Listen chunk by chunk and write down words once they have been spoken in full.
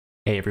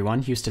Hey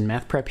everyone, Houston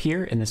Math Prep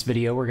here. In this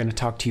video, we're going to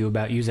talk to you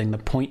about using the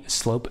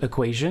point-slope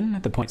equation.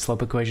 The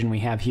point-slope equation we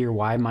have here,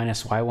 y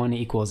minus y1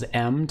 equals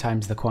m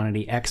times the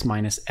quantity x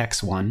minus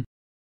x1.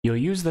 You'll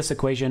use this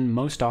equation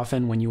most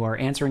often when you are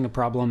answering a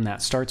problem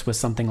that starts with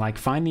something like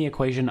find the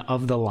equation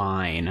of the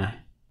line.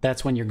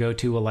 That's when your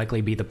go-to will likely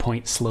be the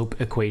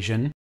point-slope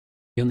equation.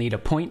 You'll need a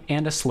point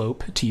and a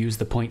slope to use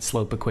the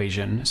point-slope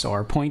equation. So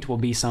our point will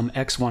be some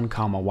x1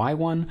 comma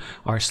y1.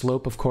 Our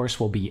slope, of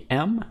course, will be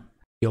m.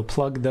 You'll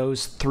plug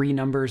those three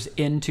numbers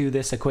into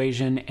this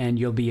equation and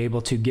you'll be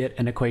able to get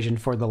an equation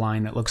for the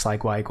line that looks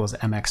like y equals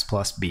mx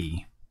plus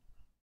b.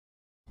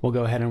 We'll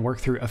go ahead and work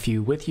through a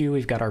few with you.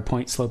 We've got our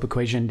point-slope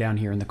equation down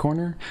here in the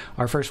corner.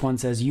 Our first one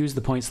says use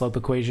the point-slope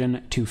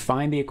equation to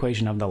find the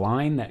equation of the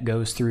line that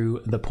goes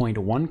through the point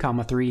 1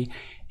 comma 3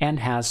 and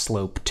has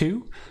slope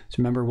 2. So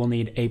remember, we'll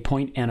need a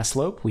point and a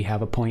slope. We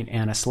have a point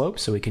and a slope,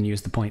 so we can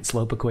use the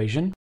point-slope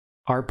equation.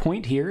 Our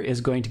point here is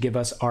going to give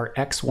us our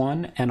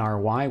x1 and our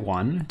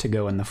y1 to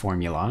go in the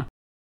formula.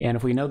 And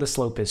if we know the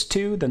slope is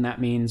 2, then that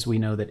means we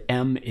know that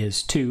m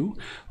is 2.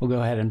 We'll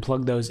go ahead and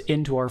plug those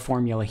into our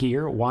formula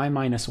here. Y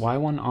minus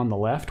y1 on the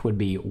left would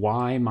be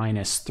y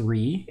minus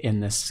 3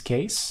 in this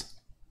case,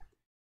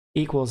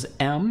 equals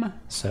m,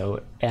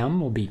 so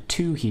m will be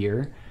 2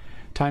 here,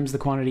 times the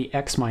quantity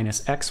x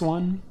minus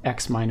x1.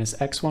 X minus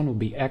x1 will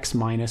be x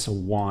minus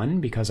 1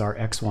 because our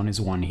x1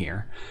 is 1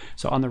 here.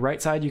 So on the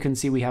right side, you can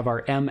see we have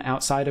our m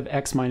outside of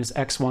x minus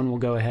x1. We'll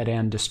go ahead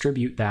and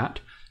distribute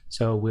that.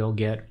 So we'll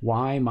get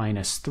y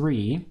minus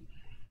 3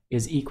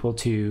 is equal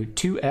to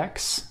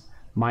 2x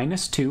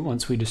minus 2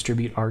 once we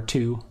distribute our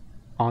 2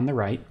 on the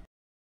right.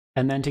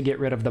 And then to get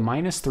rid of the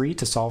minus 3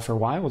 to solve for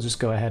y, we'll just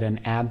go ahead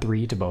and add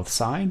 3 to both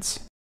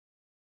sides.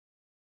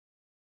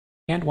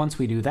 And once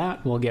we do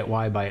that, we'll get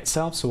y by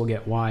itself, so we'll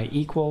get y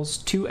equals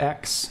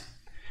 2x.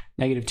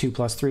 Negative 2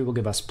 plus 3 will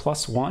give us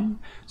plus 1.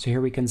 So here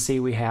we can see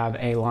we have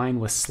a line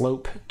with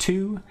slope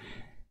 2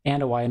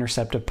 and a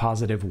y-intercept of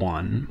positive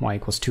 1. Y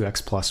equals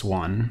 2x plus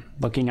 1.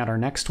 Looking at our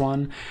next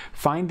one,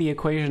 find the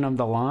equation of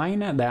the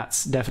line.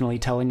 That's definitely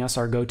telling us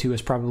our go-to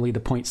is probably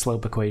the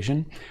point-slope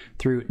equation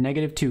through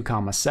negative 2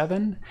 comma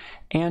 7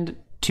 and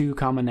 2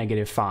 comma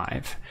negative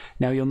 5.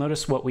 Now you'll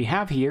notice what we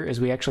have here is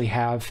we actually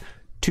have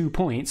 2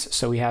 points,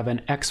 so we have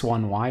an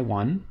x1,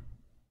 y1,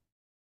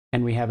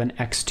 and we have an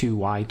x2,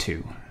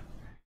 y2.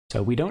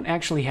 So we don't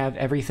actually have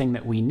everything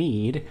that we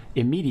need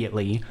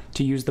immediately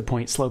to use the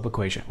point-slope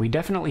equation. We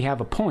definitely have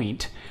a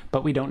point,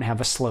 but we don't have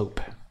a slope.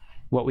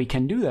 What we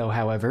can do, though,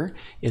 however,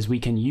 is we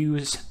can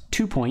use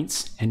 2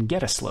 points and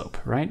get a slope,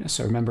 right?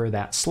 So remember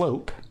that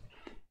slope,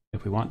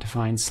 if we want to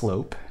find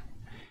slope,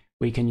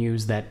 we can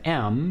use that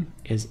m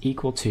is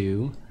equal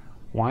to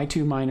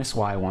y2 minus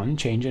y1,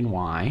 change in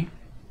y,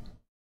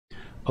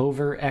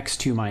 over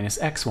x2 minus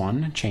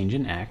x1, change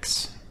in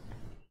x.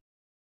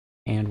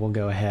 And we'll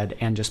go ahead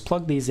and just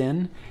plug these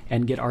in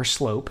and get our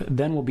slope.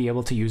 Then we'll be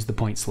able to use the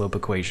point-slope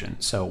equation.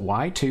 So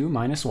y2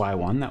 minus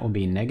y1, that will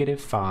be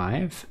negative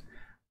 5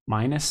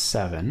 minus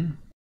 7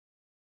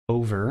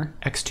 over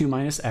x2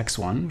 minus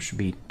x1, which would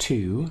be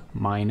 2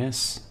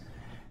 minus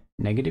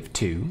negative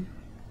 2.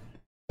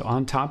 So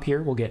on top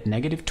here, we'll get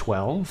negative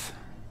 12.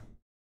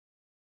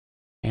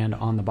 And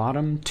on the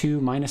bottom, 2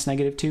 minus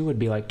negative 2 would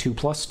be like 2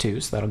 plus 2,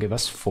 so that'll give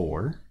us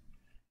 4.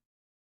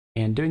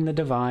 And doing the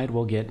divide,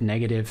 we'll get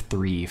negative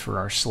 3 for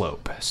our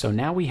slope. So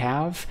now we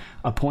have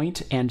a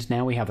point and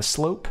now we have a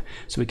slope,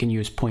 so we can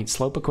use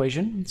point-slope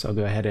equation. So I'll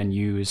go ahead and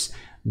use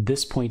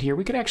this point here.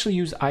 We could actually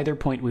use either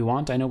point we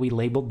want. I know we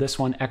labeled this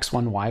one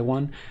x1,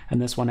 y1,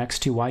 and this one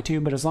x2,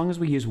 y2, but as long as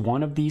we use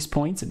one of these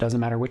points, it doesn't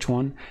matter which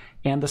one,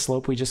 and the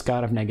slope we just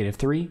got of negative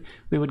 3,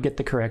 we would get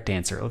the correct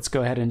answer. Let's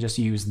go ahead and just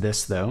use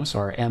this, though. So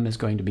our m is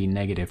going to be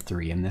negative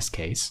 3 in this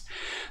case.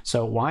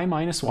 So y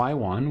minus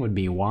y1 would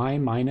be y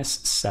minus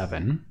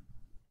 7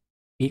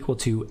 equal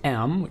to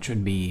m, which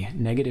would be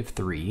negative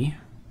 3,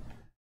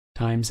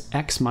 times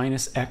x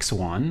minus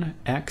x1,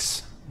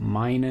 x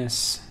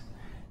minus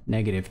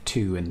negative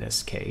 2 in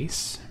this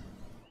case.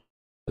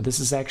 So this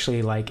is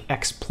actually like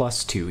x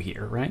plus 2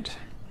 here, right?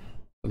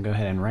 We'll go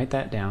ahead and write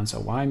that down. So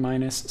y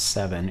minus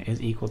 7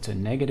 is equal to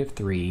negative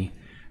 3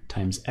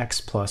 times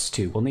x plus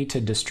 2. We'll need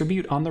to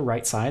distribute on the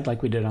right side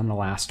like we did on the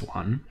last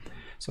one.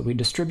 So we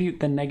distribute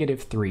the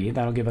negative 3.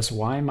 That'll give us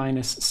y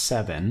minus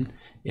 7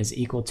 is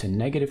equal to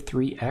negative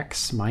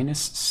 3x minus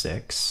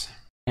 6.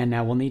 And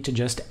now we'll need to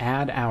just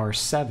add our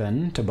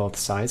 7 to both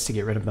sides to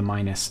get rid of the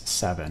minus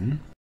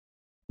 7.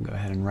 Go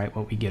ahead and write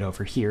what we get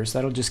over here. So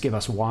that'll just give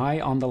us y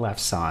on the left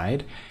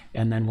side,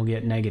 and then we'll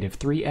get negative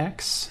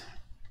 3x.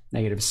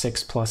 Negative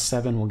 6 plus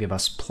 7 will give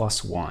us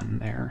plus 1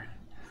 there.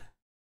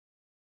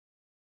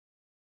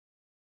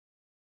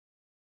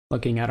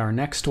 Looking at our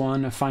next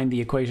one, find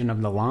the equation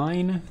of the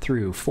line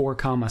through 4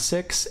 comma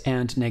 6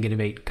 and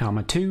negative 8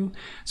 comma 2.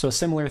 So a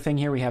similar thing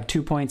here, we have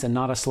 2 points and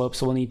not a slope,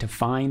 so we'll need to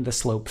find the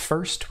slope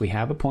first. We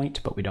have a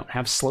point, but we don't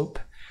have slope,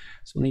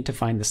 so we'll need to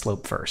find the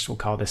slope first. We'll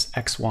call this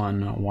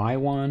x1,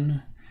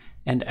 y1,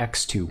 and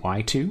x2,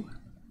 y2.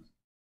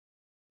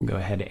 Go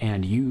ahead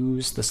and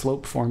use the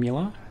slope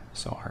formula.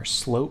 So our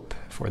slope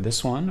for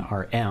this one,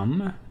 our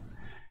m,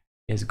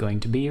 is going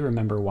to be,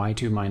 remember,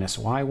 y2 minus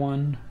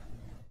y1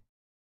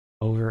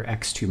 over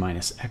x2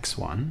 minus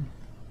x1.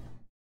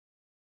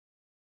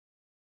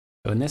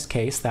 So in this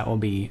case, that will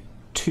be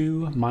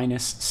 2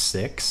 minus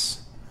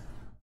 6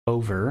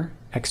 over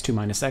x2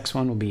 minus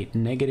x1 will be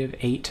negative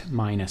 8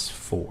 minus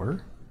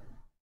 4.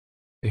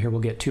 So here we'll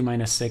get 2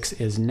 minus 6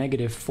 is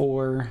negative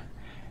 4,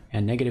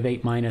 and negative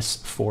 8 minus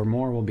 4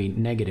 more will be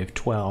negative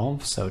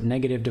 12. So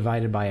negative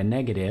divided by a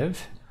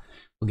negative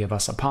will give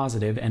us a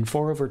positive, and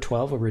 4 over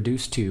 12 will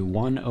reduce to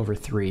 1 over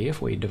 3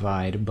 if we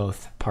divide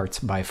both parts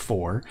by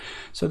 4.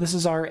 So this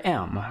is our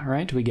m,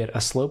 right? We get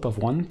a slope of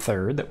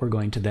 1/3 that we're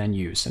going to then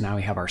use. So now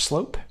we have our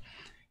slope,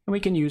 and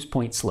we can use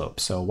point slope.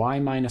 So y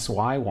minus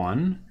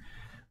y1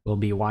 will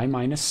be y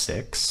minus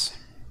 6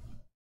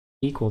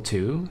 equal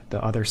to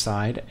the other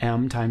side,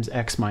 m times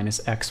x minus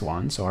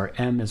x1. So our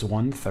m is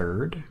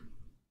 1/3.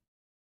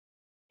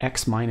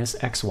 X minus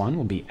x1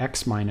 will be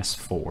x minus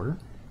 4.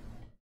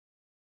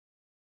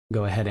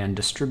 Go ahead and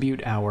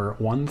distribute our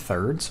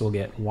 1/3, so we'll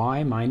get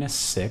y minus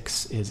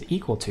 6 is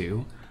equal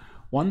to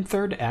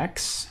 1/3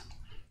 x,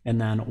 and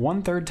then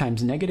 1/3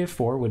 times negative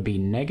 4 would be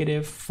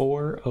negative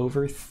 4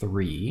 over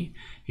 3.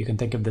 You can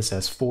think of this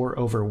as 4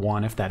 over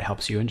 1 if that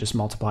helps you, and just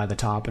multiply the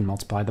top and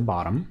multiply the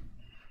bottom.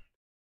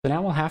 So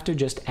now we'll have to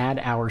just add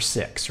our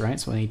 6, right?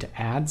 So we need to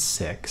add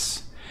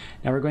 6.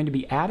 Now we're going to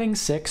be adding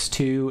 6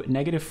 to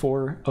negative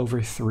 4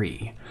 over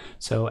 3.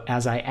 So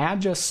as I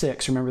add just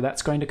 6, remember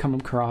that's going to come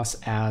across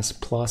as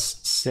plus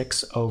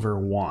 6 over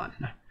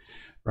 1,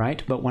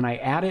 right? But when I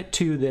add it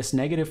to this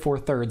negative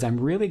 4/3, I'm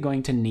really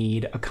going to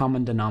need a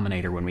common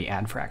denominator when we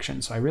add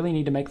fractions. So I really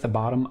need to make the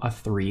bottom a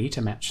 3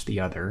 to match the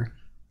other.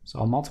 So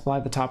I'll multiply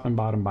the top and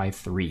bottom by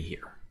 3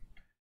 here.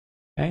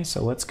 Okay,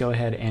 so let's go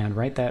ahead and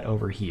write that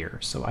over here.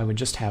 So I would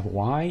just have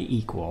y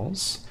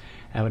equals,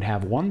 I would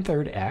have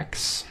 1/3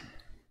 x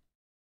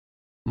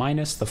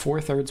minus the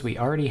 4/3 we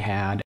already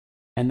had,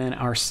 and then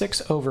our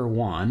 6 over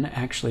 1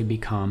 actually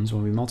becomes,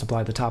 when we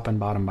multiply the top and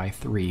bottom by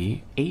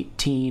 3,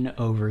 18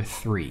 over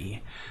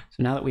 3.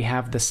 So now that we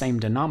have the same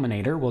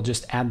denominator, we'll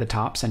just add the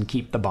tops and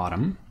keep the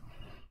bottom.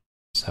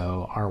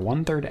 So our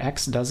 1/3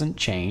 x doesn't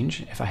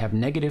change. If I have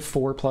negative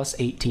 4 plus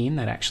 18,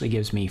 that actually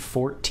gives me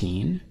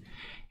 14.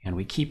 And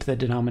we keep the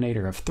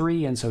denominator of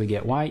 3, and so we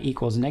get y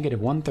equals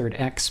negative 1/3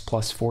 x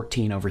plus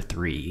 14 over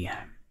 3.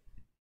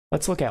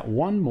 Let's look at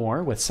one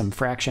more with some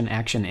fraction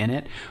action in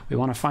it. We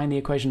want to find the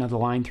equation of the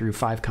line through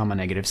 5,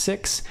 negative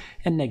 6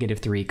 and negative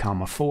 3,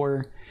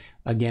 4.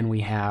 Again,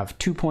 we have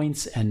 2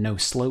 points and no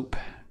slope.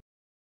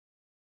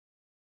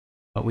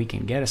 But we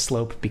can get a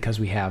slope because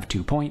we have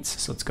 2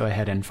 points. So let's go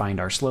ahead and find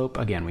our slope.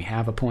 Again, we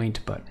have a point,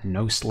 but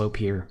no slope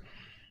here.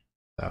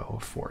 So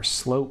for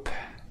slope,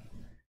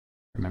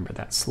 remember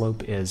that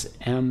slope is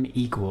m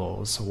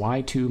equals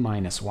y2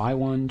 minus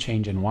y1,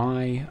 change in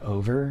y,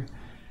 over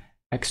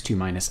x2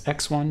 minus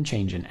x1,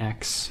 change in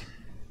x.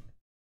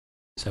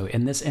 So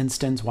in this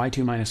instance,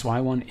 y2 minus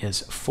y1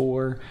 is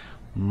 4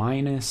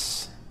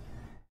 minus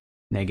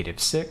negative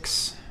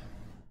 6.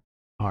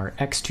 Our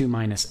x2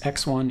 minus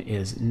x1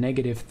 is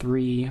negative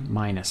 3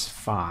 minus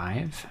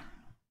 5.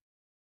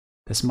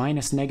 This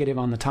minus negative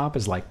on the top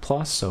is like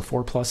plus, so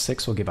 4 plus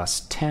 6 will give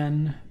us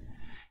 10.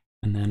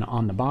 And then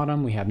on the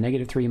bottom, we have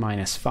negative 3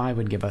 minus 5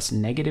 would give us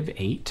negative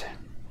 8.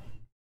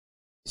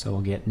 So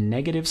we'll get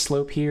negative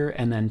slope here,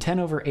 and then 10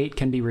 over 8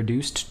 can be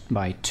reduced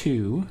by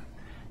 2.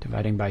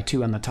 Dividing by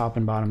 2 on the top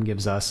and bottom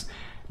gives us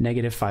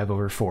negative 5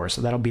 over 4.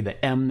 So that'll be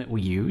the m that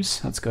we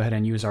use. Let's go ahead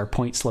and use our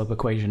point slope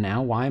equation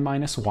now. Y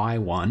minus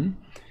y1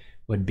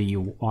 would be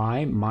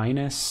y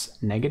minus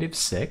negative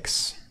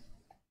 6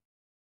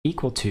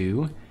 equal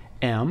to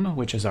m,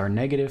 which is our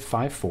negative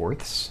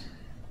 5/4,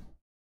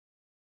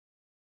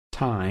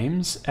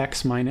 times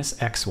x minus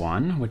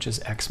x1, which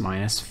is x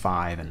minus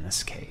 5 in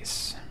this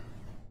case.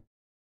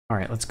 All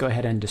right, let's go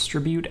ahead and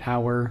distribute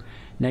our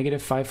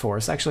negative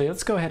 5/4. Actually,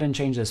 let's go ahead and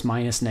change this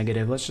minus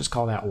negative. Let's just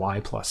call that y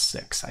plus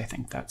 6. I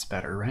think that's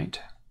better, right?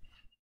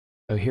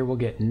 So here we'll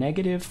get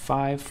negative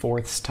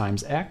 5/4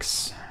 times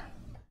x.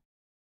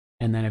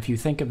 And then if you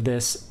think of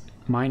this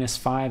minus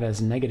 5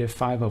 as negative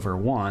 5 over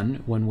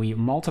 1, when we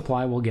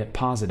multiply, we'll get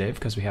positive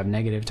because we have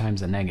negative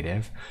times a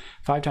negative.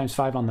 5 times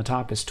 5 on the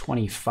top is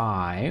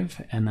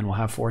 25, and then we'll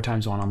have 4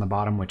 times 1 on the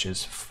bottom, which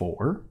is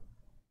 4.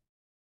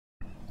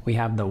 We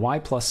have the y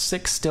plus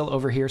 6 still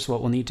over here, so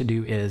what we'll need to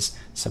do is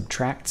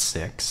subtract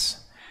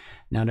 6.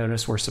 Now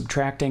notice we're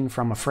subtracting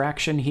from a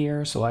fraction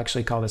here, so we'll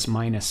actually call this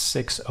minus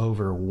 6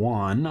 over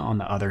 1 on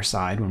the other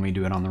side when we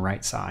do it on the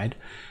right side.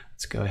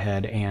 Let's go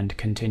ahead and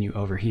continue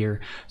over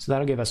here. So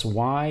that'll give us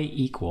y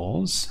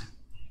equals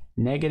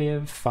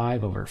negative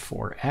 5 over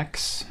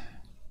 4x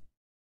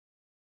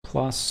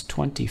plus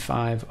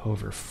 25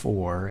 over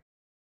 4.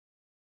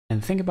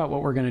 And think about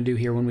what we're going to do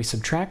here. When we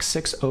subtract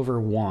 6 over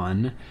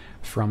 1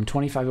 from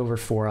 25 over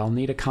 4, I'll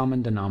need a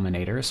common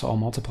denominator. So I'll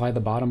multiply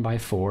the bottom by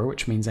 4,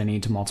 which means I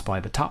need to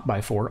multiply the top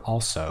by 4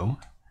 also.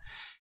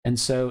 And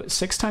so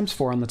 6 times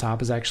 4 on the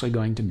top is actually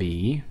going to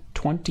be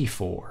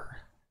 24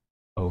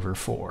 over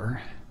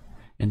 4.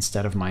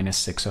 instead of minus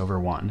 6 over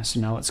 1. So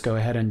now let's go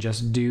ahead and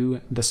just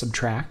do the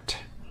subtract.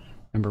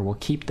 Remember, we'll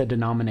keep the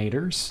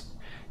denominators,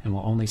 and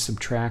we'll only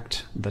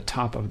subtract the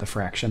top of the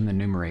fraction, the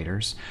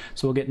numerators.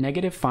 So we'll get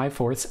negative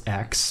 5/4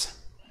 x.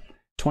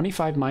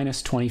 25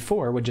 minus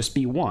 24 would just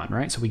be 1,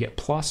 right? So we get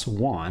plus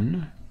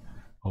 1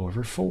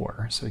 over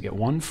 4. So we get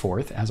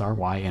 1/4 as our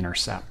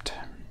y-intercept.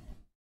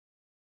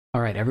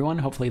 All right, everyone,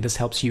 hopefully this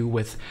helps you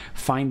with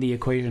find the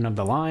equation of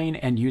the line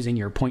and using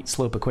your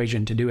point-slope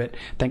equation to do it.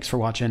 Thanks for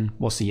watching.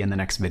 We'll see you in the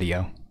next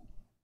video.